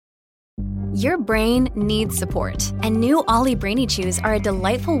Your brain needs support, and new Ollie Brainy Chews are a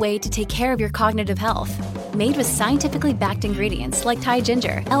delightful way to take care of your cognitive health. Made with scientifically backed ingredients like Thai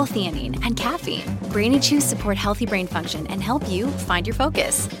ginger, L-theanine, and caffeine, Brainy Chews support healthy brain function and help you find your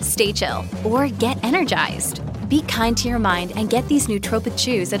focus, stay chill, or get energized. Be kind to your mind and get these nootropic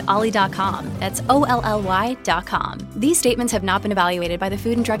chews at ollie.com. That's OLLY.com. These statements have not been evaluated by the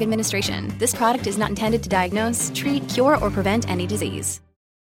Food and Drug Administration. This product is not intended to diagnose, treat, cure, or prevent any disease.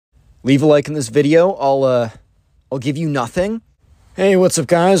 Leave a like in this video. I'll give you nothing. Hey, what's up,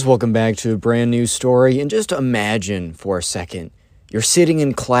 guys? Welcome back to a brand new story. And just imagine for a second, you're sitting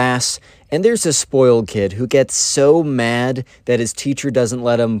in class and there's a spoiled kid who gets so mad that his teacher doesn't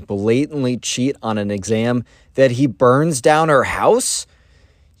let him blatantly cheat on an exam that he burns down her house.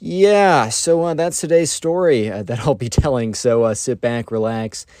 Yeah, so that's today's story that I'll be telling. So sit back,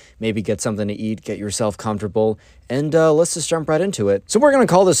 relax, maybe get something to eat, get yourself comfortable, and let's just jump right into it. So we're going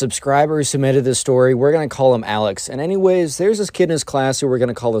to call the subscriber who submitted this story, we're going to call him Alex. And anyways, there's this kid in his class who we're going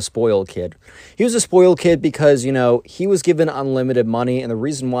to call the spoiled kid. He was a spoiled kid because, you know, he was given unlimited money, and the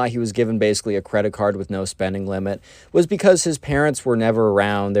reason why he was given basically a credit card with no spending limit was because his parents were never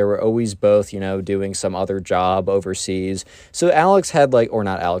around. They were always both, you know, doing some other job overseas. So Alex had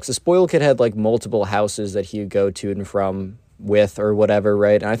the spoiled kid had like multiple houses that he would go to and from with or whatever,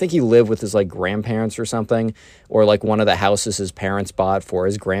 right? And I think he lived with his like grandparents or something, or like one of the houses his parents bought for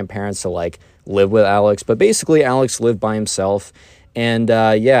his grandparents to like live with Alex. But basically Alex lived by himself. And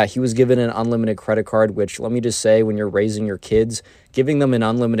yeah, he was given an unlimited credit card, which let me just say, when you're raising your kids, giving them an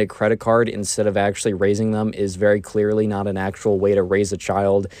unlimited credit card instead of actually raising them is very clearly not an actual way to raise a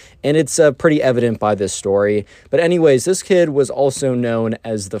child. And it's pretty evident by this story. But anyways, this kid was also known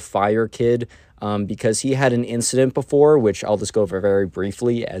as the fire kid because he had an incident before, which I'll just go over very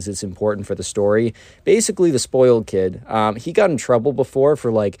briefly as it's important for the story. Basically, the spoiled kid, he got in trouble before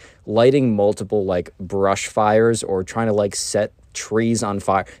for like lighting multiple like brush fires or trying to like set trees on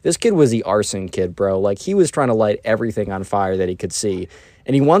fire. This kid was the arson kid, bro. Like, he was trying to light everything on fire that he could see.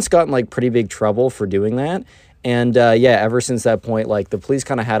 And he once got in like pretty big trouble for doing that. And yeah, ever since that point, like the police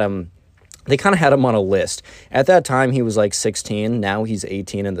kind of had him, they kind of had him on a list. At that time, he was like 16. Now he's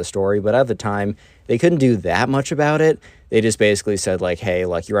 18 in the story. But at the time, they couldn't do that much about it. They just basically said, like, hey,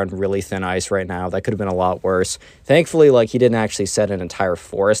 like, you're on really thin ice right now. That could have been a lot worse. Thankfully, like, he didn't actually set an entire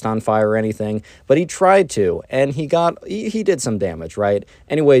forest on fire or anything, but he tried to, and he did some damage, right?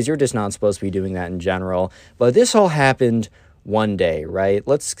 Anyways, you're just not supposed to be doing that in general. But this all happened one day, right?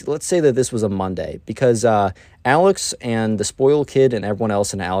 Let's say that this was a Monday, because Alex and the spoiled kid and everyone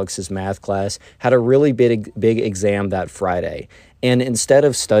else in Alex's math class had a really big exam that Friday. And instead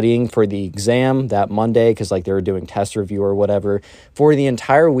of studying for the exam that Monday, because like they were doing test review or whatever, for the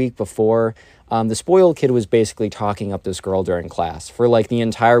entire week before, the spoiled kid was basically talking up this girl during class for like the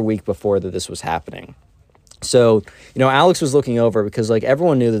entire week before that this was happening. So, you know, Alex was looking over because like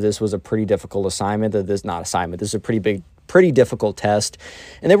everyone knew that this was a pretty difficult assignment, this is a pretty difficult test.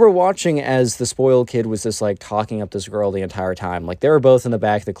 And they were watching as the spoiled kid was just like talking up this girl the entire time. Like they were both in the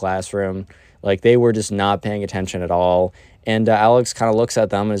back of the classroom. Like they were just not paying attention at all. And Alex kind of looks at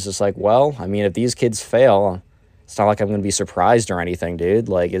them and is just like, well, I mean, if these kids fail, it's not like I'm going to be surprised or anything, dude.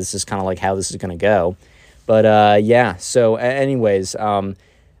 Like, it's just kind of like how this is going to go. But yeah, so anyways,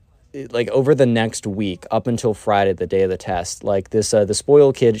 like over the next week up until Friday, the day of the test, like this, the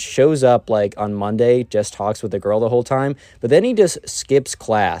spoiled kid shows up like on Monday, just talks with the girl the whole time, but then he just skips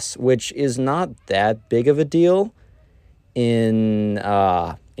class, which is not that big of a deal in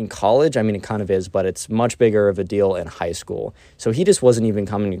college. I mean, it kind of is, but it's much bigger of a deal in high school. So he just wasn't even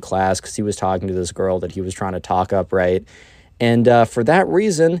coming to class because he was talking to this girl that he was trying to talk up, right? And for that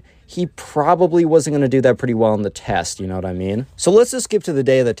reason, he probably wasn't going to do that pretty well on the test, you know what I mean? So let's just skip to the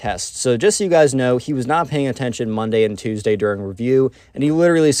day of the test. So just so you guys know, he was not paying attention Monday and Tuesday during review, and he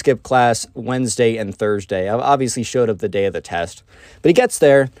literally skipped class Wednesday and Thursday. I obviously showed up the day of the test. But he gets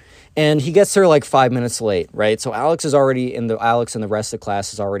there, and he gets there like 5 minutes late, right? So Alex and the rest of the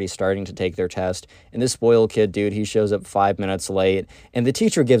class is already starting to take their test. And this spoiled kid, dude, he shows up 5 minutes late, and the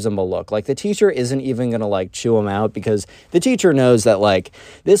teacher gives him a look. Like, the teacher isn't even going to, like, chew him out because the teacher knows that, like,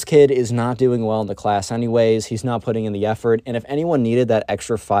 this kid is not doing well in the class anyways. He's not putting in the effort. And if anyone needed that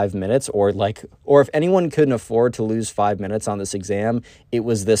extra 5 minutes or if anyone couldn't afford to lose 5 minutes on this exam, it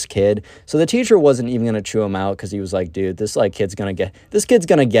was this kid. So the teacher wasn't even going to chew him out because he was like, dude, this kid's going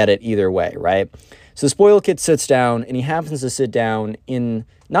to get it either way, right? So the spoiled kid sits down, and he happens to sit down in,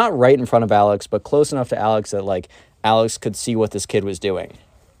 not right in front of Alex, but close enough to Alex that, like, Alex could see what this kid was doing.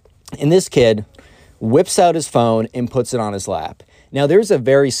 And this kid whips out his phone and puts it on his lap. Now, there's a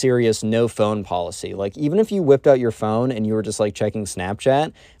very serious no phone policy. Like, even if you whipped out your phone and you were just like checking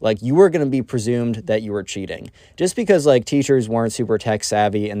Snapchat, like you were going to be presumed that you were cheating. Just because like teachers weren't super tech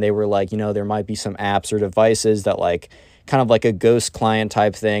savvy and they were like, there might be some apps or devices that like kind of like a ghost client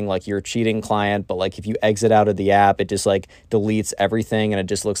type thing, like you're a cheating client, but like if you exit out of the app, it just like deletes everything and it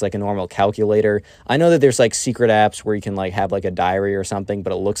just looks like a normal calculator. I know that there's like secret apps where you can like have like a diary or something,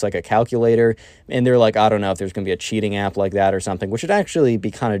 but it looks like a calculator. And they're like, I don't know if there's going to be a cheating app like that or something, which would actually be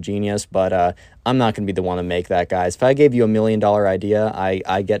kind of genius, but I'm not going to be the one to make that, guys. If I gave you $1 million idea,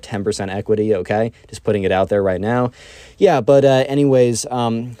 I get 10% equity, okay? Just putting it out there right now. Yeah, but anyways,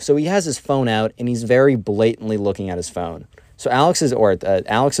 so he has his phone out and he's very blatantly looking at his phone. So Alex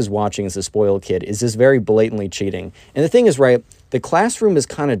is watching as the spoiled kid is just very blatantly cheating. And the thing is, right, the classroom is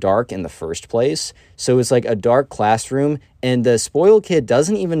kind of dark in the first place. So it's like a dark classroom and the spoiled kid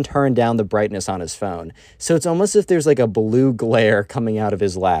doesn't even turn down the brightness on his phone. So it's almost as if there's like a blue glare coming out of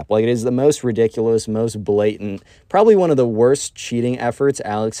his lap. Like it is the most ridiculous, most blatant, probably one of the worst cheating efforts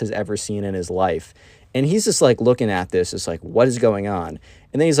Alex has ever seen in his life. And he's just like looking at this, it's like, what is going on?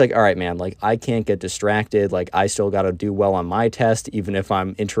 And then he's like, all right, man, like I can't get distracted. Like I still got to do well on my test, even if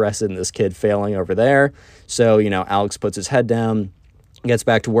I'm interested in this kid failing over there. So, Alex puts his head down, gets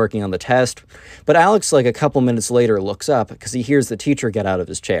back to working on the test. But Alex, like a couple minutes later, looks up because he hears the teacher get out of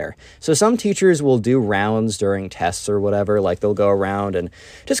his chair. So some teachers will do rounds during tests or whatever. Like they'll go around and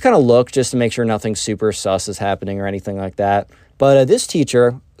just kind of look just to make sure nothing super sus is happening or anything like that. But this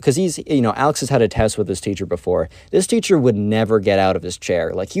teacher, because Alex has had a test with this teacher before. This teacher would never get out of his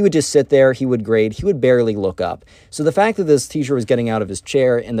chair. Like he would just sit there, he would grade, he would barely look up. So the fact that this teacher was getting out of his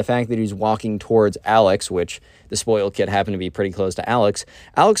chair and the fact that he's walking towards Alex, which the spoiled kid happened to be pretty close to Alex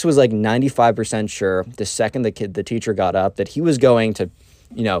was like 95% sure the second the teacher got up that he was going to,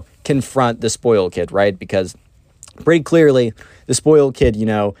 confront the spoiled kid, right? Because pretty clearly the spoiled kid,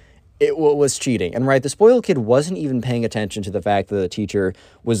 it was cheating. And right, the spoiled kid wasn't even paying attention to the fact that the teacher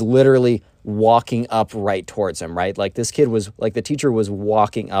was literally walking up right towards him, right? Like this kid was, like the teacher was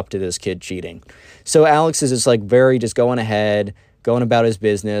walking up to this kid cheating. So Alex is just like just going ahead, going about his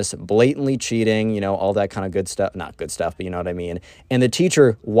business, blatantly cheating, all that kind of good stuff. Not good stuff, but you know what I mean. And the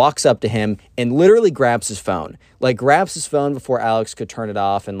teacher walks up to him and literally grabs his phone. Like grabs his phone before Alex could turn it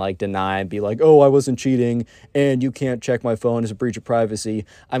off and like deny and be like, oh, I wasn't cheating and you can't check my phone, it's a breach of privacy.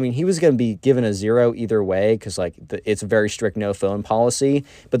 I mean, he was going to be given a 0 either way because like it's a very strict no phone policy.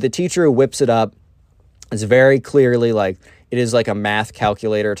 But the teacher whips it up. It's very clearly like, it is like a math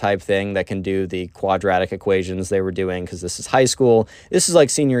calculator type thing that can do the quadratic equations they were doing because this is high school. This is like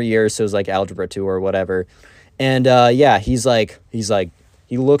senior year, so it's like algebra 2 or whatever. And he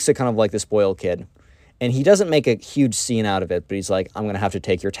looks at kind of like the spoiled kid. And he doesn't make a huge scene out of it, but he's like, I'm going to have to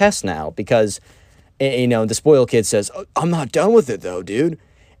take your test now because, the spoiled kid says, oh, I'm not done with it though, dude.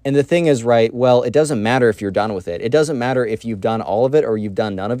 And the thing is, right, well, it doesn't matter if you're done with it. It doesn't matter if you've done all of it or you've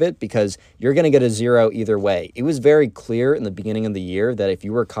done none of it because you're going to get a 0 either way. It was very clear in the beginning of the year that if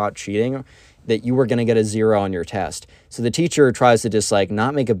you were caught cheating, that you were going to get a 0 on your test. So the teacher tries to just like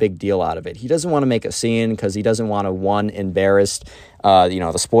not make a big deal out of it. He doesn't want to make a scene because he doesn't want to, one, embarrass,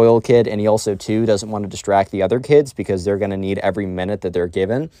 the spoiled kid. And he also, two, doesn't want to distract the other kids because they're going to need every minute that they're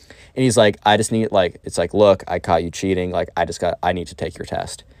given. And he's like, I just need it's like, look, I caught you cheating. Like, I need to take your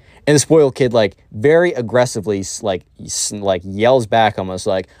test. And the spoiled kid, like, very aggressively, like yells back almost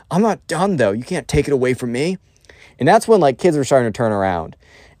like, I'm not done, though. You can't take it away from me. And that's when, like, kids are starting to turn around.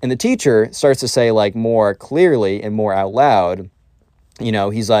 And the teacher starts to say, like, more clearly and more out loud,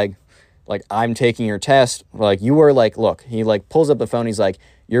 he's like, I'm taking your test. Like, you were like, look, he, like, pulls up the phone. He's like,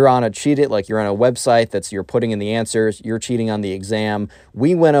 you're on a website you're putting in the answers. You're cheating on the exam.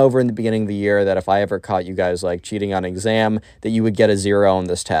 We went over in the beginning of the year that if I ever caught you guys like cheating on an exam, that you would get a 0 on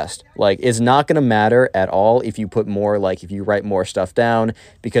this test. Like, it's not going to matter at all if you put more, like if you write more stuff down,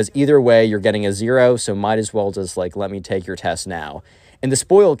 because either way you're getting a 0. So might as well just like, let me take your test now. And the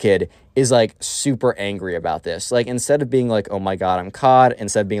spoiled kid is like super angry about this. Like instead of being like, oh my God, I'm caught,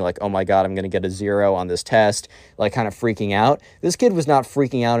 instead of being like, oh my God, I'm going to get a 0 on this test, like kind of freaking out. This kid was not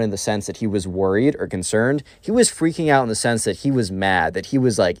freaking out in the sense that he was worried or concerned. He was freaking out in the sense that he was mad, that he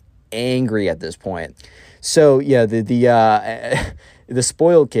was like angry at this point. So yeah, the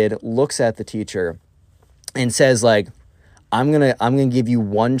spoiled kid looks at the teacher and says like, I'm going to give you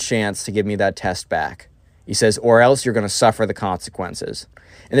one chance to give me that test back. He says, or else you're going to suffer the consequences.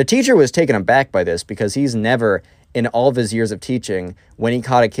 And the teacher was taken aback by this because he's never, in all of his years of teaching, when he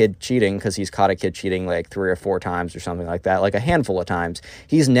caught a kid cheating, because he's caught a kid cheating like 3 or 4 times or something like that, like a handful of times,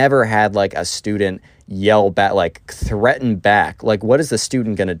 he's never had like a student yell back, like threaten back. Like, what is the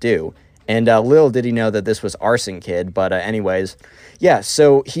student going to do? And little did he know that this was Arson Kid. But anyways, yeah,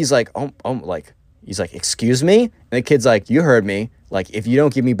 so he's like, he's like, excuse me? And the kid's like, you heard me. Like, if you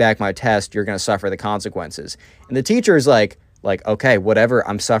don't give me back my test, you're going to suffer the consequences. And the teacher is like, okay, whatever,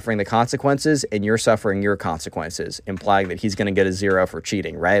 I'm suffering the consequences and you're suffering your consequences, implying that he's going to get a 0 for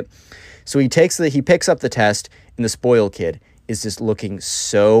cheating, right? So he picks up the test, and the spoiled kid is just looking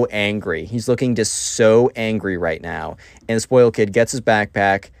so angry. He's looking just so angry right now. And the spoiled kid gets his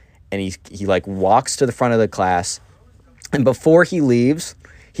backpack and he like walks to the front of the class. And before he leaves,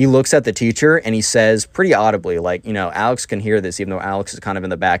 he looks at the teacher and he says pretty audibly, like, you know, Alex can hear this, even though Alex is kind of in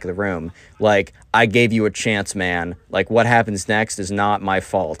the back of the room. Like, I gave you a chance, man. Like, what happens next is not my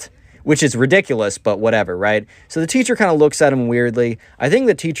fault. Which is ridiculous, but whatever, right? So the teacher kind of looks at him weirdly. I think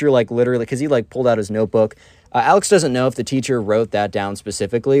the teacher, like, literally, because he, like, pulled out his notebook. Alex doesn't know if the teacher wrote that down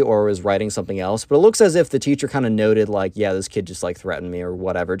specifically or was writing something else, but it looks as if the teacher kind of noted, like, yeah, this kid just, like, threatened me or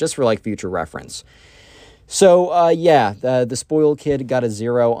whatever, just for, like, future reference. So, yeah, the spoiled kid got a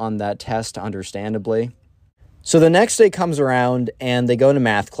 0 on that test, understandably. So the next day comes around, and they go into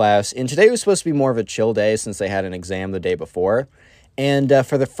math class, and today was supposed to be more of a chill day since they had an exam the day before. And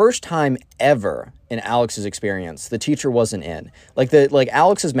for the first time ever in Alex's experience, the teacher wasn't in. Like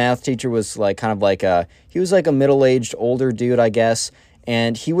Alex's math teacher was like kind of like he was like a middle-aged older dude, I guess.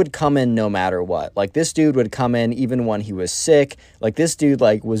 And he would come in no matter what. Like, this dude would come in even when he was sick. Like, this dude,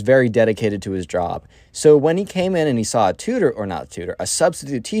 like, was very dedicated to his job. So when he came in and he saw a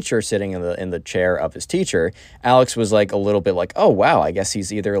substitute teacher sitting in the chair of his teacher, Alex was, like, a little bit like, oh, wow, I guess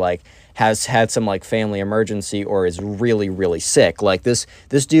he's either, like, has had some, like, family emergency or is really, really sick. Like, this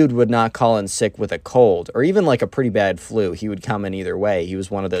dude would not call in sick with a cold or even, like, a pretty bad flu. He would come in either way. He was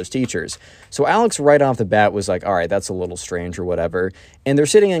one of those teachers. So Alex, right off the bat, was like, all right, that's a little strange or whatever. And they're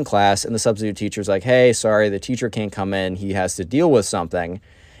sitting in class, and the substitute teacher's like, hey, sorry, the teacher can't come in. He has to deal with something.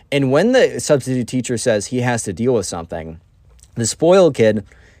 And when the substitute teacher says he has to deal with something, the spoiled kid,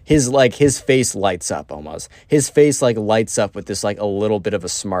 his face lights up almost. His face, like, lights up with this, like, a little bit of a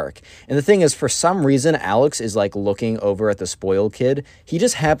smirk. And the thing is, for some reason, Alex is, like, looking over at the spoiled kid. He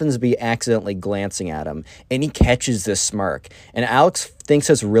just happens to be accidentally glancing at him, and he catches this smirk. And Alex thinks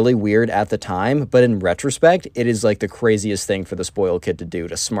it's really weird at the time, but in retrospect, it is, like, the craziest thing for the spoiled kid to do,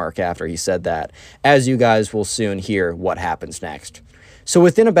 to smirk after he said that. As you guys will soon hear what happens next. So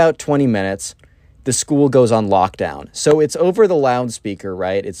within about 20 minutes, the school goes on lockdown. So it's over the loudspeaker,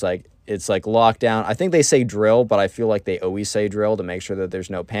 right? It's like lockdown. I think they say drill, but I feel like they always say drill to make sure that there's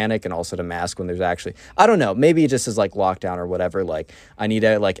no panic and also to mask when there's actually, I don't know, maybe it just is like lockdown or whatever. Like,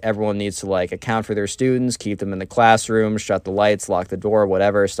 everyone needs to, like, account for their students, keep them in the classroom, shut the lights, lock the door,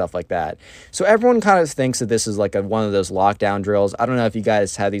 whatever, stuff like that. So everyone kind of thinks that this is like one of those lockdown drills. I don't know if you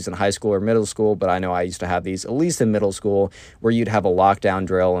guys had these in high school or middle school, but I know I used to have these, at least in middle school, where you'd have a lockdown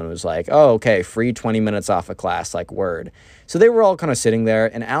drill and it was like, oh, okay, free 20 minutes off of class, like, word. So they were all kind of sitting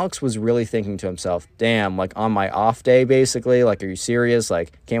there, and Alex was really thinking to himself, damn, like, on my off day, basically, like, are you serious?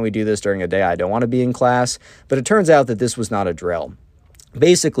 Like, can't we do this during a day I don't want to be in class? But it turns out that this was not a drill.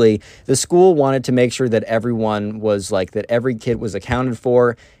 Basically, the school wanted to make sure that everyone was, like, that every kid was accounted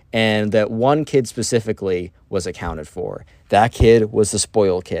for, and that one kid specifically was accounted for. That kid was the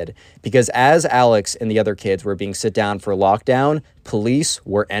spoiled kid. Because as Alex and the other kids were being sit down for lockdown, police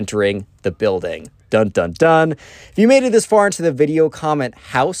were entering the building. Dun, dun, dun. If you made it this far into the video, comment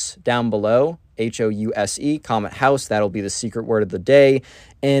house down below. House, comment house. That'll be the secret word of the day.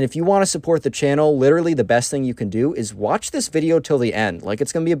 And if you want to support the channel, literally the best thing you can do is watch this video till the end. Like,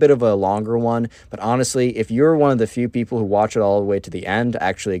 it's going to be a bit of a longer one, but honestly, if you're one of the few people who watch it all the way to the end,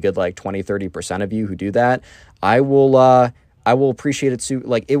 actually a good like 20-30% of you who do that, I will appreciate it.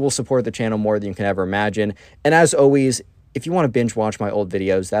 Like, it will support the channel more than you can ever imagine. And as always, if you want to binge watch my old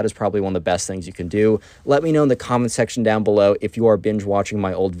videos, that is probably one of the best things you can do. Let me know in the comment section down below if you are binge watching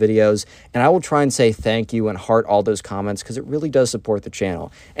my old videos, and I will try and say thank you and heart all those comments because it really does support the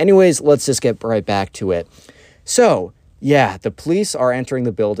channel. Anyways, let's just get right back to it. So, yeah, the police are entering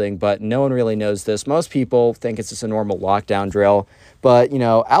the building, but no one really knows this. Most people think it's just a normal lockdown drill. But, you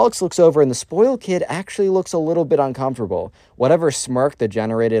know, Alex looks over and the spoiled kid actually looks a little bit uncomfortable. Whatever smirk that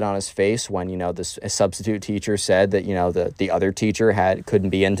generated on his face when, you know, this substitute teacher said that, you know, the other teacher couldn't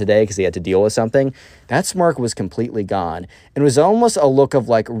be in today because he had to deal with something, that smirk was completely gone. And it was almost a look of,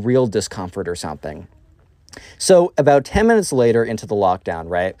 like, real discomfort or something. So about 10 minutes later into the lockdown,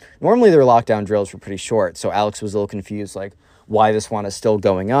 right? Normally their lockdown drills were pretty short, so Alex was a little confused, like, why this one is still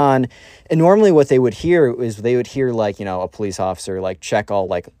going on. And normally what they would hear is like, you know, a police officer, like, check all,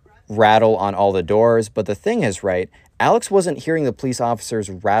 like, rattle on all the doors. But the thing is, right, Alex wasn't hearing the police officers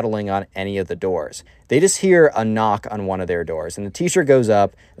rattling on any of the doors. They just hear a knock on one of their doors, and the teacher goes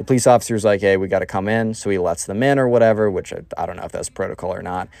up. The police officer's like, hey, we got to come in. So he lets them in or whatever, which I don't know if that's protocol or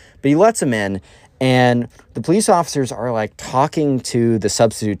not, but he lets them in. And the police officers are like talking to the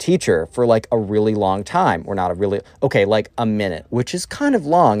substitute teacher for like a really long time, or not a really, okay, like a minute, which is kind of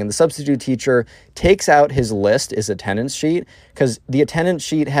long. And the substitute teacher takes out his list, his attendance sheet, because the attendance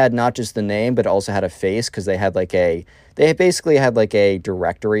sheet had not just the name, but also had a face, because they basically had like a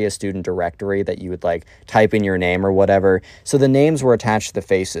directory, a student directory that you would like type in your name or whatever. So the names were attached to the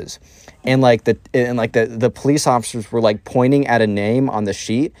faces. And the police officers were like pointing at a name on the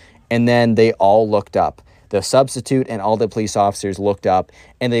sheet. And then they all looked up. The substitute and all the police officers looked up,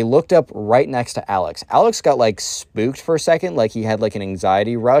 and they looked up right next to Alex. Alex got like spooked for a second, like he had like an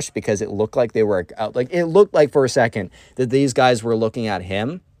anxiety rush, because it looked like for a second that these guys were looking at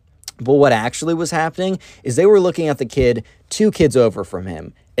him. But what actually was happening is they were looking at the kid 2 kids over from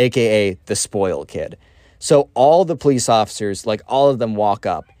him, aka the spoiled kid. So all the police officers, like all of them, walk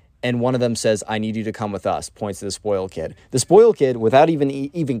up. And one of them says, I need you to come with us, points to the spoiled kid. The spoiled kid, without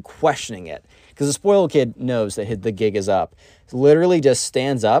even questioning it, because the spoiled kid knows that the gig is up, literally just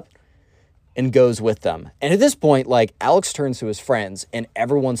stands up and goes with them. And at this point, like, Alex turns to his friends, and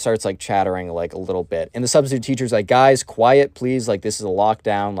everyone starts, like, chattering, like, a little bit. And the substitute teacher's like, guys, quiet, please. Like, this is a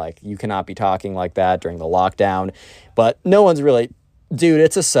lockdown. Like, you cannot be talking like that during the lockdown. But no one's really... Dude,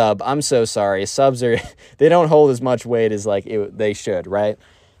 it's a sub. I'm so sorry. Subs they don't hold as much weight as, like, they should, right?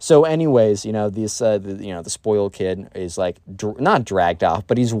 So anyways, the spoiled kid is like not dragged off,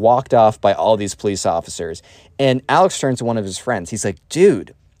 but he's walked off by all these police officers. And Alex turns to one of his friends. He's like,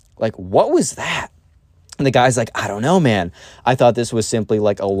 dude, like, what was that? And the guy's like, I don't know, man. I thought this was simply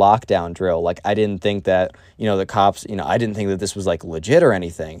like a lockdown drill. Like, I didn't think that, the cops, I didn't think that this was like legit or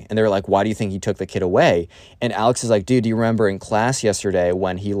anything. And they're like, why do you think he took the kid away? And Alex is like, dude, do you remember in class yesterday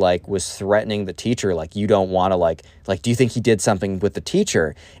when he like was threatening the teacher? Like, you don't want to like, do you think he did something with the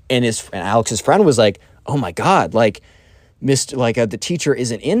teacher? And Alex's friend was like, oh my God, like, the teacher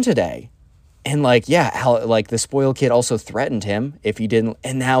isn't in today. And like, yeah, like the spoiled kid also threatened him if he didn't.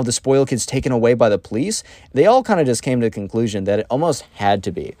 And now the spoiled kid's taken away by the police. They all kind of just came to the conclusion that it almost had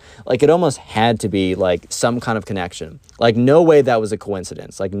to be like some kind of connection. Like, no way that was a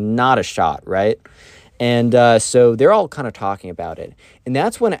coincidence, like not a shot. Right. And so they're all kind of talking about it. And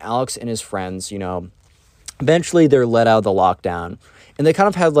that's when Alex and his friends, eventually they're let out of the lockdown. And they kind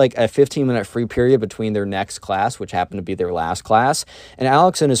of had like a 15-minute free period between their next class, which happened to be their last class. And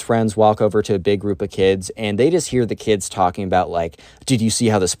Alex and his friends walk over to a big group of kids, and they just hear the kids talking about like, did you see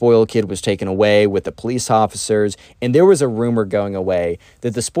how the spoiled kid was taken away with the police officers? And there was a rumor going away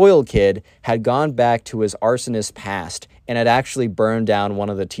that the spoiled kid had gone back to his arsonist past and had actually burned down one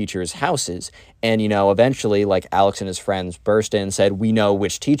of the teacher's houses. And, eventually, like, Alex and his friends burst in and said, we know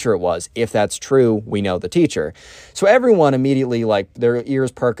which teacher it was. If that's true, we know the teacher. So everyone immediately, like, their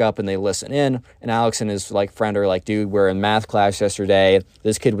ears perk up and they listen in. And Alex and his, like, friend are like, dude, we're in math class yesterday.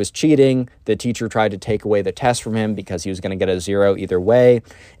 This kid was cheating. The teacher tried to take away the test from him because he was going to get a 0 either way.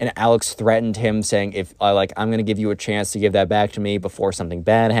 And Alex threatened him, saying, I'm going to give you a chance to give that back to me before something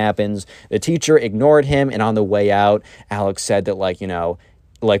bad happens. The teacher ignored him. And on the way out, Alex said that,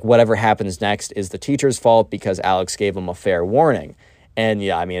 like, whatever happens next is the teacher's fault because Alex gave him a fair warning. And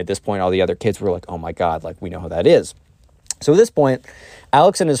yeah, I mean, at this point, all the other kids were like, oh my God, like, we know who that is. So at this point,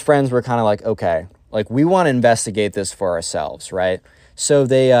 Alex and his friends were kind of like, okay, like, we want to investigate this for ourselves, right? So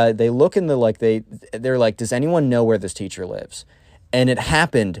they look in they're like, does anyone know where this teacher lives? And it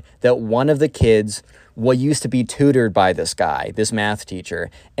happened that one of the kids used to be tutored by this guy, this math teacher.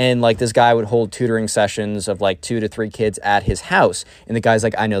 And like, this guy would hold tutoring sessions of like 2 to 3 kids at his house. And the guy's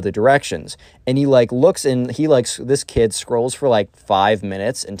like, I know the directions. And he like looks and this kid scrolls for like 5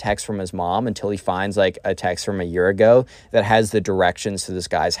 minutes and texts from his mom until he finds like a text from a year ago that has the directions to this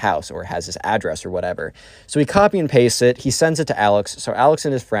guy's house or has his address or whatever. So he copy and pastes it. He sends it to Alex. So Alex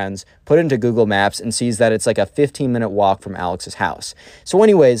and his friends put it into Google Maps and sees that it's like a 15-minute walk from Alex's house. So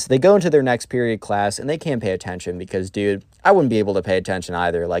anyways, they go into their next period class and they can't pay attention because, dude, I wouldn't be able to pay attention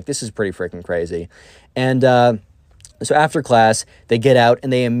either. Like, this is pretty freaking crazy. And so after class, they get out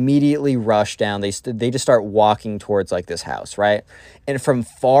and they immediately rush down. They just start walking towards like this house, right? And from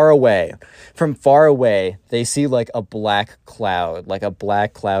far away, they see like a black cloud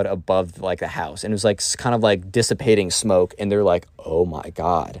above like the house. And it was like kind of like dissipating smoke. And they're like, oh my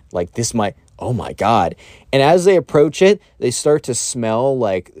God, like oh my God. And as they approach it, they start to smell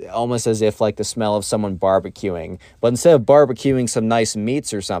like almost as if like the smell of someone barbecuing. But instead of barbecuing some nice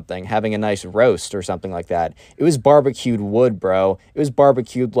meats or something, having a nice roast or something like that, it was barbecued wood, bro. It was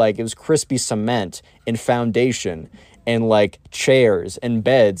barbecued like it was crispy cement and foundation. and like chairs and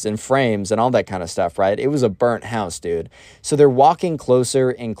beds and frames and all that kind of stuff, right? It was a burnt house, dude. So they're walking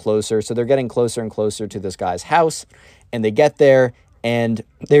closer and closer. So they're getting closer and closer to this guy's house, and they get there, and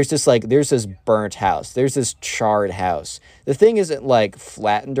there's this burnt house. There's this charred house. The thing isn't like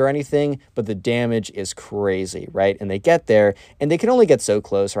flattened or anything, but the damage is crazy, right? And they get there, and they can only get so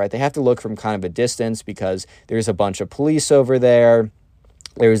close, right? They have to look from kind of a distance because there's a bunch of police over there.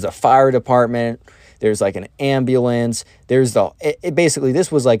 There's the fire department. There's like an ambulance. Basically,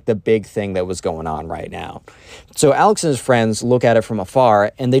 this was like the big thing that was going on right now. So Alex and his friends look at it from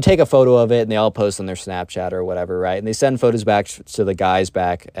afar, and they take a photo of it, and they all post on their Snapchat or whatever, right? And they send photos back to the guys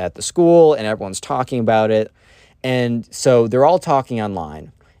back at the school, and everyone's talking about it. And so they're all talking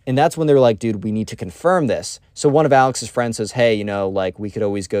online. And that's when they're like, dude, we need to confirm this. So one of Alex's friends says, hey, you know, like we could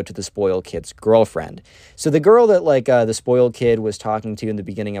always go to the spoiled kid's girlfriend. So the girl that like the spoiled kid was talking to in the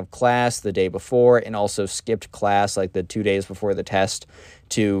beginning of class the day before and also skipped class like the 2 days before the test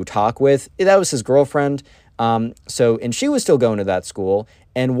to talk with, that was his girlfriend. And she was still going to that school.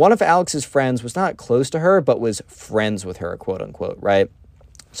 And one of Alex's friends was not close to her, but was friends with her, quote unquote, right?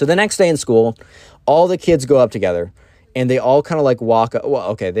 So the next day in school, all the kids go up together. And they all kind of like walk up. Well,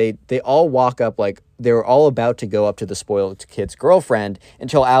 okay, they all walk up like they were all about to go up to the spoiled kid's girlfriend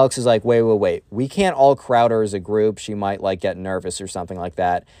until Alex is like, wait. We can't all crowd her as a group. She might like get nervous or something like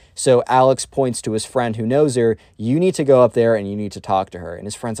that. So Alex points to his friend who knows her. You need to go up there and you need to talk to her. And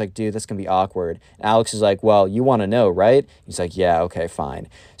his friend's like, dude, that's going to be awkward. And Alex is like, well, you want to know, right? He's like, yeah, okay, fine.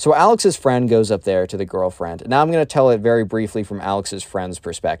 So Alex's friend goes up there to the girlfriend. Now I'm going to tell it very briefly from Alex's friend's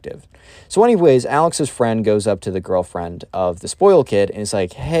perspective. So anyways, Alex's friend goes up to the girlfriend of the spoiled kid and is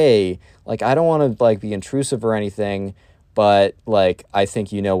like, hey, like, I don't want to like be intrusive or anything, but like, I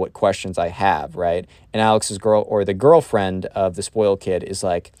think you know what questions I have, right? And Alex's the girlfriend of the spoiled kid is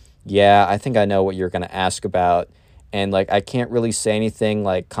like, yeah, I think I know what you're going to ask about. And like, I can't really say anything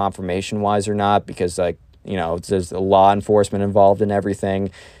like confirmation wise or not, because like, you know, there's law enforcement involved in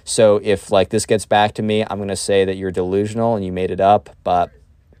everything. So if like this gets back to me, I'm going to say that you're delusional and you made it up. But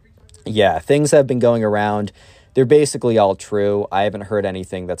yeah, things have been going around. They're basically all true. I haven't heard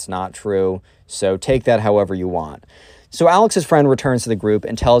anything that's not true. So take that however you want. So Alex's friend returns to the group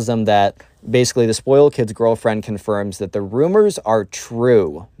and tells them that basically the spoiled kid's girlfriend confirms that the rumors are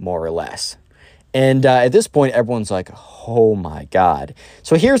true, more or less. And at this point, everyone's like, oh my God.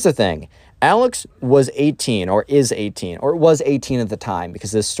 So here's the thing. Alex was 18 or is 18 or was 18 at the time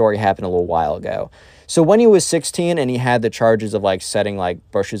because this story happened a little while ago. So when he was 16 and he had the charges of like setting like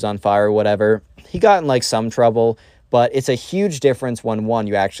bushes on fire or whatever, he got in like some trouble, but it's a huge difference when one,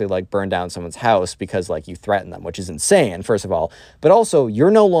 you actually like burn down someone's house because like you threaten them, which is insane, first of all, but also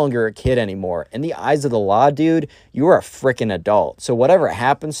you're no longer a kid anymore. In the eyes of the law, dude, you are a freaking adult. So whatever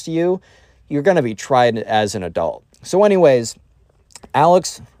happens to you, you're going to be tried as an adult. So anyways,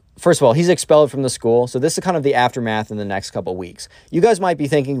 Alex, first of all, he's expelled from the school. So this is kind of the aftermath in the next couple weeks. You guys might be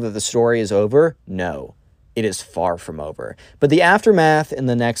thinking that the story is over. No, it is far from over. But the aftermath in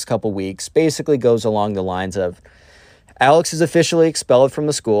the next couple weeks basically goes along the lines of Alex is officially expelled from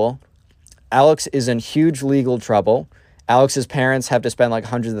the school. Alex is in huge legal trouble. Alex's parents have to spend like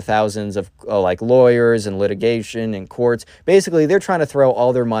hundreds of thousands of like lawyers and litigation and courts. Basically, they're trying to throw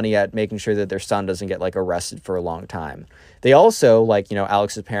all their money at making sure that their son doesn't get like arrested for a long time. They also, like, you know,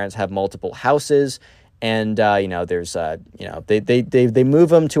 Alex's parents have multiple houses, and you know, there's you know, they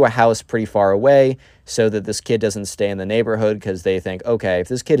move him to a house pretty far away so that this kid doesn't stay in the neighborhood, because they think, okay, if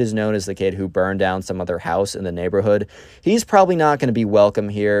this kid is known as the kid who burned down some other house in the neighborhood, he's probably not going to be welcome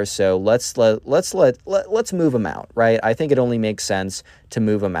here. So let's move him out, right? I think it only makes sense to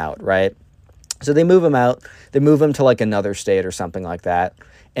move him out, right? So they move him out. They move him to like another state or something like that.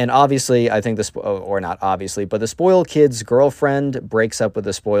 And obviously, I think or not obviously, but the spoiled kid's girlfriend breaks up with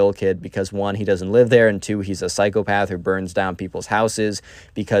the spoiled kid because, one, he doesn't live there, and two, he's a psychopath who burns down people's houses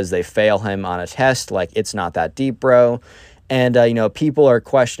because they fail him on a test. Like, it's not that deep, bro. And, you know, people are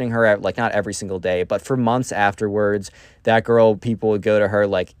questioning her, like, not every single day, but for months afterwards. That girl, people would go to her,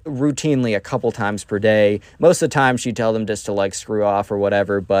 like, routinely a couple times per day. Most of the time, she'd tell them just to, like, screw off or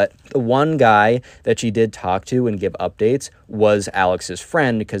whatever. But the one guy that she did talk to and give updates was Alex's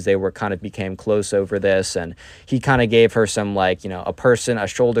friend, because they were kind of became close over this. And he kind of gave her some, like, you know, a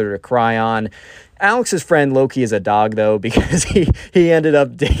shoulder to cry on. Alex's friend Loki is a dog, though, because he ended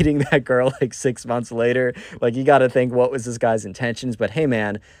up dating that girl like 6 months later. Like, you got to think, what was this guy's intentions? But hey,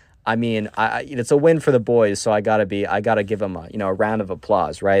 man, I mean, it's a win for the boys, so I gotta give him a round of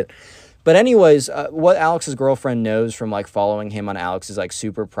applause, right? But anyways, what Alex's girlfriend knows from like following him on Alex's like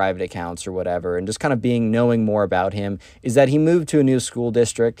super private accounts or whatever, and just kind of knowing more about him, is that he moved to a new school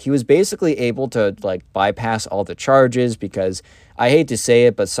district. He was basically able to like bypass all the charges because I hate to say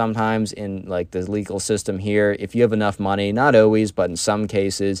it, but sometimes in like the legal system here, if you have enough money, not always, but in some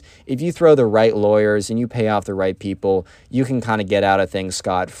cases, if you throw the right lawyers and you pay off the right people, you can kind of get out of things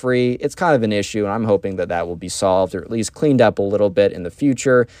scot-free. It's kind of an issue, and I'm hoping that that will be solved or at least cleaned up a little bit in the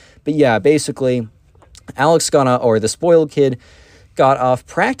future. But yeah, basically, the spoiled kid got off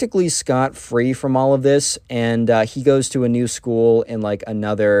practically scot-free from all of this, and he goes to a new school in like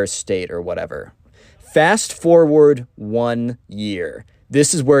another state or whatever. Fast forward 1 year.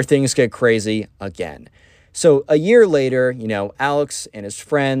 This is where things get crazy again. So a year later, Alex and his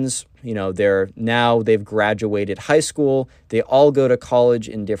friends, they've graduated high school. They all go to college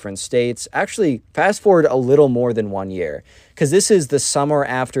in different states. Actually, fast forward a little more than 1 year, because this is the summer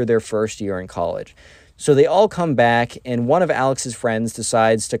after their first year in college. So they all come back, and one of Alex's friends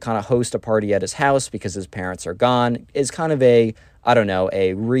decides to kind of host a party at his house because his parents are gone. It's kind of a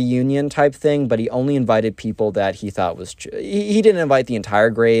reunion type thing, but he only invited people that he thought was... He didn't invite the entire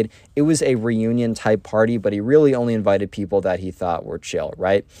grade. It was a reunion type party, but he really only invited people that he thought were chill,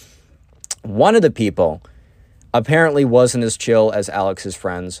 right? One of the people apparently wasn't as chill as Alex's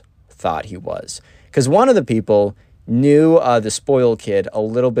friends thought he was, because one of the people knew the spoiled kid a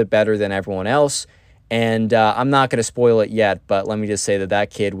little bit better than everyone else. And I'm not going to spoil it yet, but let me just say that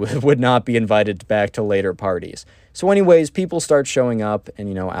kid would not be invited back to later parties. So anyways, people start showing up,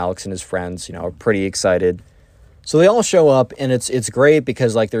 and, Alex and his friends, are pretty excited. So they all show up, and it's great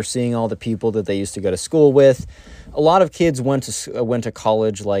because, like, they're seeing all the people that they used to go to school with. A lot of kids went to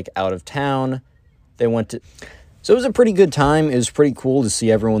college, like, out of town. So it was a pretty good time. It was pretty cool to see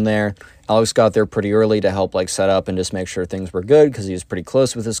everyone there. Alex got there pretty early to help like set up and just make sure things were good because he was pretty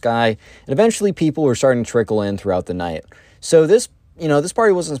close with this guy. And eventually people were starting to trickle in throughout the night. So this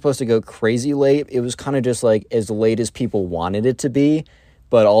party wasn't supposed to go crazy late. It was kind of just like as late as people wanted it to be,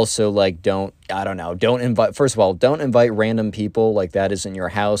 but also like don't invite random people. Like, that isn't your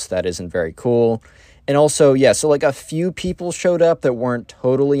house. That isn't very cool. And also, yeah, so like a few people showed up that weren't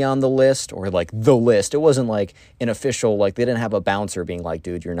totally on the list, or like the list. It wasn't like an official, like they didn't have a bouncer being like,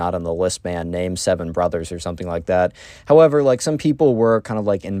 dude, you're not on the list, man. Name 7 brothers or something like that. However, like some people were kind of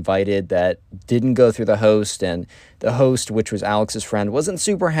like invited that didn't go through the host, and the host, which was Alex's friend, wasn't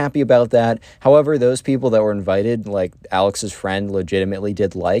super happy about that. However, those people that were invited, like Alex's friend legitimately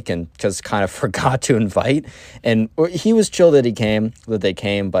did like, and just kind of forgot to invite. And he was chill that they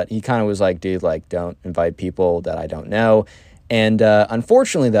came, but he kind of was like, dude, like, don't invite people that I don't know. And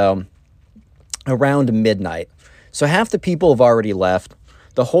unfortunately, though, around midnight, so half the people have already left,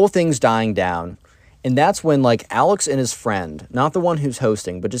 the whole thing's dying down. And that's when, like, Alex and his friend, not the one who's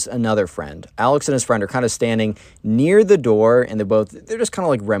hosting, but just another friend, Alex and his friend are kind of standing near the door, and they're just kind of,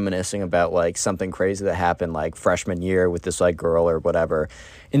 like, reminiscing about, like, something crazy that happened, like, freshman year with this, like, girl or whatever.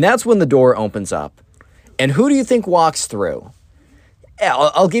 And that's when the door opens up. And who do you think walks through? Yeah,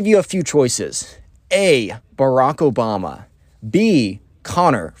 I'll give you a few choices. A, Barack Obama. B,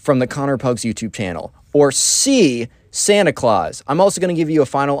 Connor from the Connor Pugs YouTube channel. Or C, Santa Claus. I'm also going to give you a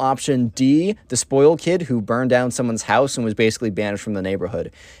final option, D, the spoiled kid who burned down someone's house and was basically banished from the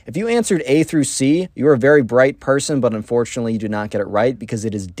neighborhood. If you answered A through C, you're a very bright person, but unfortunately you did not get it right because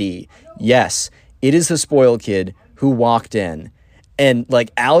it is D. Yes, it is the spoiled kid who walked in. And,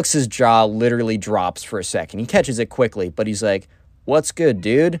 like, Alex's jaw literally drops for a second. He catches it quickly, but he's like, what's good,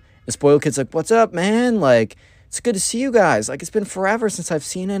 dude? The spoiled kid's like, what's up, man? Like, it's good to see you guys. Like, it's been forever since I've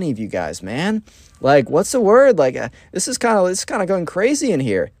seen any of you guys, man. Like, what's the word? Like, this is kind of going crazy in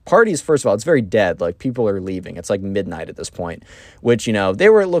here. Parties, first of all, it's very dead. Like, people are leaving. It's like midnight at this point, which, they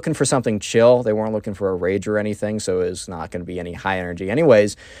were looking for something chill. They weren't looking for a rage or anything, so it was not going to be any high energy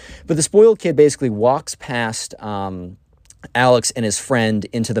anyways. But the spoiled kid basically walks past Alex and his friend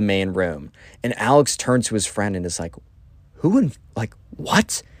into the main room. And Alex turns to his friend and is like,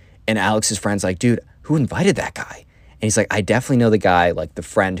 what? And Alex's friend's like, dude, who invited that guy? And he's like, I definitely know the guy, like the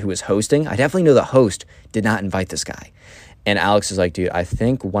friend who was hosting. I definitely know the host did not invite this guy. And Alex is like, dude, I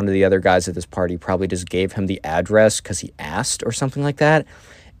think one of the other guys at this party probably just gave him the address because he asked or something like that.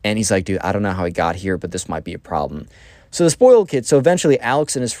 And he's like, dude, I don't know how he got here, but this might be a problem. So eventually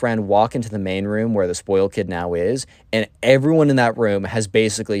Alex and his friend walk into the main room where the spoiled kid now is, and everyone in that room has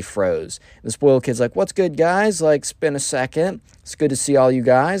basically froze. The spoiled kid's like, what's good, guys? Like, it's been a second. It's good to see all you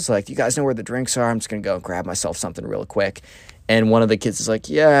guys. Like, you guys know where the drinks are? I'm just going to go grab myself something real quick. And one of the kids is like,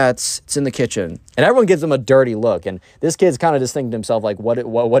 yeah, it's in the kitchen. And everyone gives him a dirty look. And this kid's kind of just thinking to himself, like, what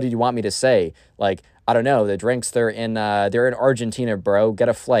did you want me to say? Like, I don't know. The drinks, they're in Argentina, bro. Get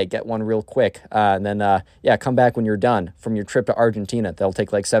a flight. Get one real quick. And then, come back when you're done from your trip to Argentina. That'll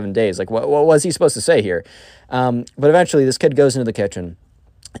take like 7 days. Like, what was he supposed to say here? But eventually this kid goes into the kitchen.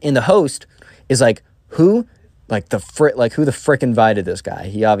 And the host is like, who? Who the frick invited this guy?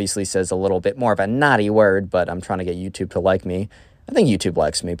 He obviously says a little bit more of a naughty word, but I'm trying to get YouTube to like me. I think YouTube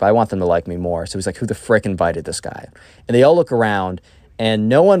likes me, but I want them to like me more. So he's like, who the frick invited this guy? And they all look around, and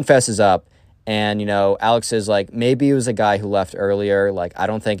no one fesses up. And, Alex is like, maybe it was a guy who left earlier. Like, I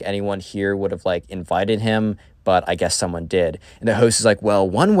don't think anyone here would have, like, invited him, but I guess someone did. And the host is like, well,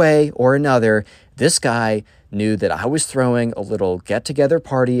 one way or another, this guy knew that I was throwing a little get-together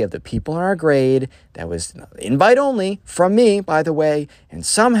party of the people in our grade that was invite only from me, by the way, and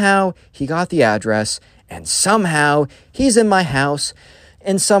somehow he got the address, and somehow he's in my house,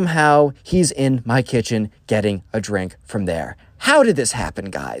 and somehow he's in my kitchen getting a drink from there. How did this happen,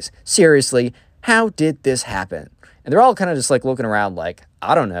 guys? Seriously, how did this happen? And they're all kind of just like looking around like,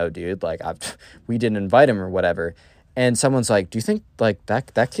 I don't know, dude, like we didn't invite him or whatever. And someone's like, do you think like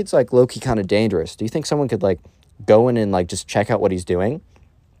that kid's like low-key kind of dangerous? Do you think someone could like go in and like just check out what he's doing?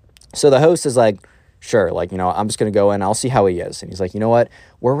 So the host is like, sure, like, I'm just going to go in. I'll see how he is. And he's like, you know what?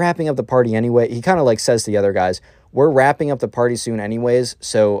 We're wrapping up the party anyway. He kind of like says to the other guys, we're wrapping up the party soon anyways.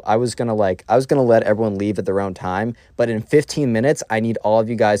 So I was going to let everyone leave at their own time. But in 15 minutes, I need all of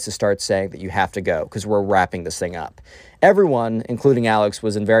you guys to start saying that you have to go because we're wrapping this thing up. Everyone, including Alex,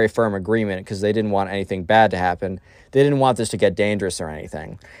 was in very firm agreement because they didn't want anything bad to happen. They didn't want this to get dangerous or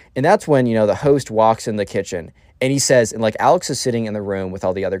anything. And that's when, the host walks in the kitchen and he says, and like Alex is sitting in the room with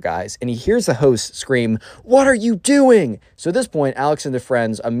all the other guys and he hears the host scream, "What are you doing?" So at this point, Alex and the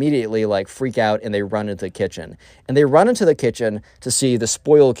friends immediately like freak out and they run into the kitchen. And they run into the kitchen to see the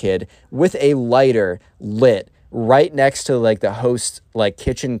spoiled kid with a lighter lit right next to like the host's like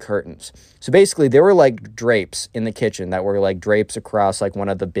kitchen curtains. So basically there were like drapes in the kitchen that were like drapes across like one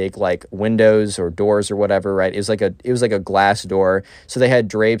of the big like windows or doors or whatever, right? It was like a glass door. So they had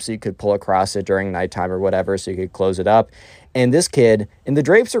drapes that you could pull across it during nighttime or whatever so you could close it up. And this kid, and the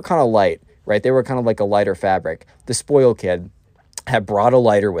drapes are kind of light, right? They were kind of like a lighter fabric. The spoiled kid had brought a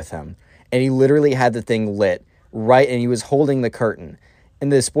lighter with him and he literally had the thing lit right and he was holding the curtain.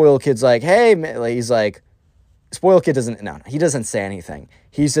 And the spoiled kid's like, hey, man, he's like, spoiled kid he doesn't say anything.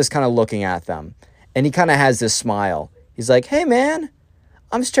 He's just kind of looking at them. And he kind of has this smile. He's like, hey, man,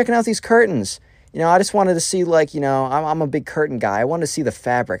 I'm just checking out these curtains. I just wanted to see, like, I'm a big curtain guy. I wanted to see the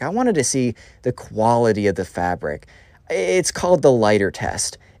fabric. I wanted to see the quality of the fabric. It's called the lighter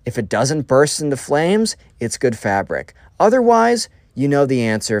test. If it doesn't burst into flames, it's good fabric. Otherwise, you know the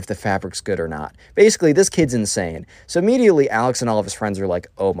answer if the fabric's good or not. Basically, this kid's insane. So immediately, Alex and all of his friends are like,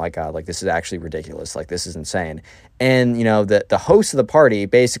 oh my God, like this is actually ridiculous. Like this is insane. And, the host of the party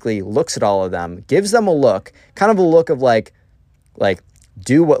basically looks at all of them, gives them a look, kind of a look of like,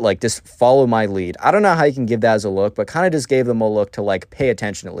 do what, like, just follow my lead. I don't know how you can give that as a look, but kind of just gave them a look to like pay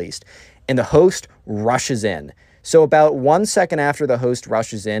attention at least. And the host rushes in. So about 1 second after the host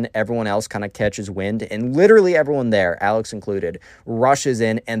rushes in, everyone else kind of catches wind, and literally everyone there, Alex included, rushes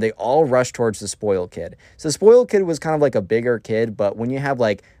in, and they all rush towards the spoiled kid. So the spoiled kid was kind of like a bigger kid, but when you have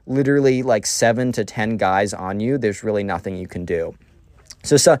like literally like 7 to 10 guys on you, there's really nothing you can do.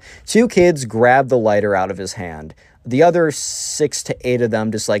 So 2 kids grab the lighter out of his hand. The other 6 to 8 of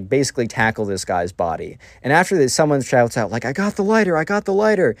them just like basically tackle this guy's body. And after this, someone shouts out like, I got the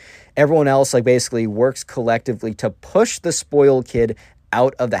lighter. Everyone else like basically works collectively to push the spoiled kid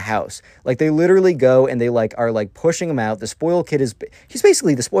out of the house. Like they literally go and they like are like pushing him out. The spoiled kid is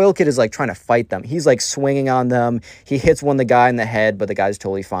like trying to fight them. He's like swinging on them. He hits the guy in the head, but the guy's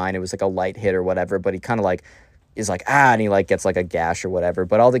totally fine. It was like a light hit or whatever, but he kind of like is like, and he like gets like a gash or whatever.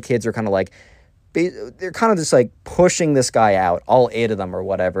 But all the kids are kind of like, they're kind of just like pushing this guy out, all 8 of them or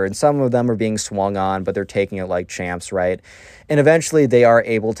whatever. And some of them are being swung on, but they're taking it like champs, right? And eventually they are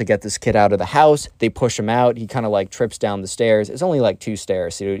able to get this kid out of the house. They push him out. He kind of like trips down the stairs. It's only like 2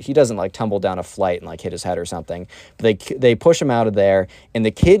 stairs. So he doesn't like tumble down a flight and like hit his head or something. But they push him out of there. And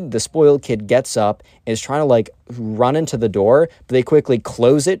the spoiled kid gets up and is trying to like run into the door, but they quickly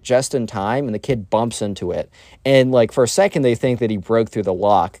close it just in time. And the kid bumps into it. And like for a second, they think that he broke through the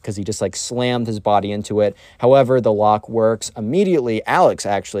lock because he just like slammed his body into it. However, the lock works. Immediately, Alex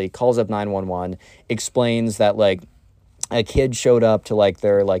actually calls up 911, explains that like a kid showed up to like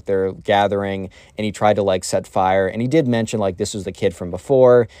their gathering and he tried to like set fire, and he did mention like this was the kid from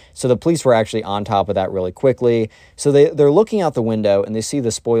before. So the police were actually on top of that really quickly. So they're looking out the window and they see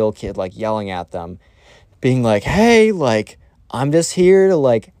the spoiled kid like yelling at them, being like, hey, like, I'm just here to,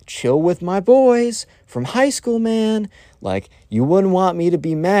 like, chill with my boys from high school, man. Like, you wouldn't want me to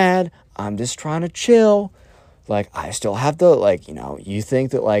be mad. I'm just trying to chill. Like, I still have the, like, you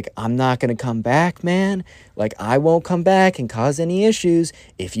think that, like, I'm not going to come back, man? Like, I won't come back and cause any issues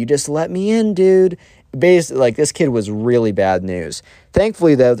if you just let me in, dude. Basically, like, this kid was really bad news.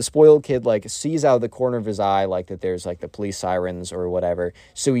 Thankfully, though, the spoiled kid, like, sees out of the corner of his eye, like, that there's, like, the police sirens or whatever.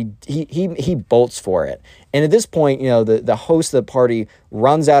 So he bolts for it. And at this point, the host of the party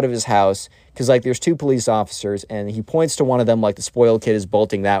runs out of his house because, like, there's two police officers, and he points to one of them, like, the spoiled kid is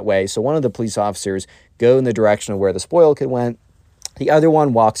bolting that way. So one of the police officers go in the direction of where the spoiled kid went. The other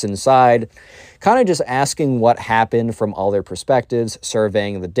one walks inside, kind of just asking what happened from all their perspectives,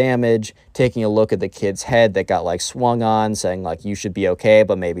 surveying the damage, taking a look at the kid's head that got, like, swung on, saying, like, you should be okay,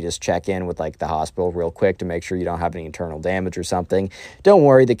 but maybe just check in with, like, the hospital real quick to make sure you don't have any internal damage or something. Don't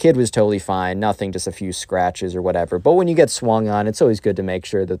worry, the kid was totally fine, nothing, just a few scratches or whatever. But when you get swung on, it's always good to make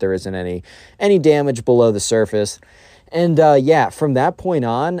sure that there isn't any damage below the surface. And, from that point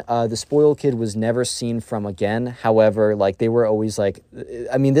on, the spoiled kid was never seen from again. However, like, they were always, like,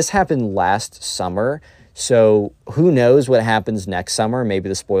 I mean, this happened last summer, so who knows what happens next summer. Maybe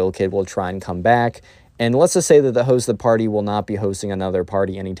the spoiled kid will try and come back. And let's just say that the host of the party will not be hosting another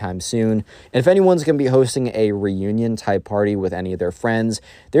party anytime soon. And if anyone's going to be hosting a reunion type party with any of their friends,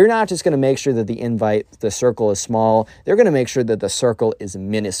 they're not just going to make sure that the circle is small. They're going to make sure that the circle is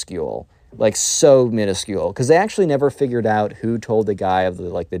minuscule. Like, so minuscule, because they actually never figured out who told the guy of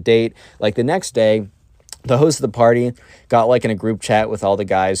the date. Like, the next day, the host of the party got, like, in a group chat with all the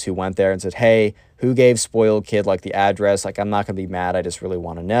guys who went there and said, hey, who gave spoiled kid, like, the address? Like, I'm not gonna be mad, I just really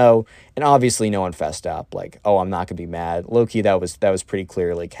want to know. And obviously no one fessed up, like, oh, I'm not gonna be mad. Low-key, that was pretty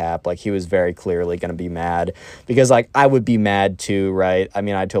clearly Cap. Like, he was very clearly gonna be mad, because, like, I would be mad too, right? I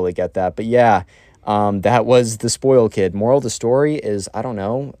mean, I totally get that. But yeah, that was the spoiled kid. Moral of the story is, I don't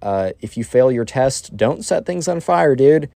know, if you fail your test, don't set things on fire, dude.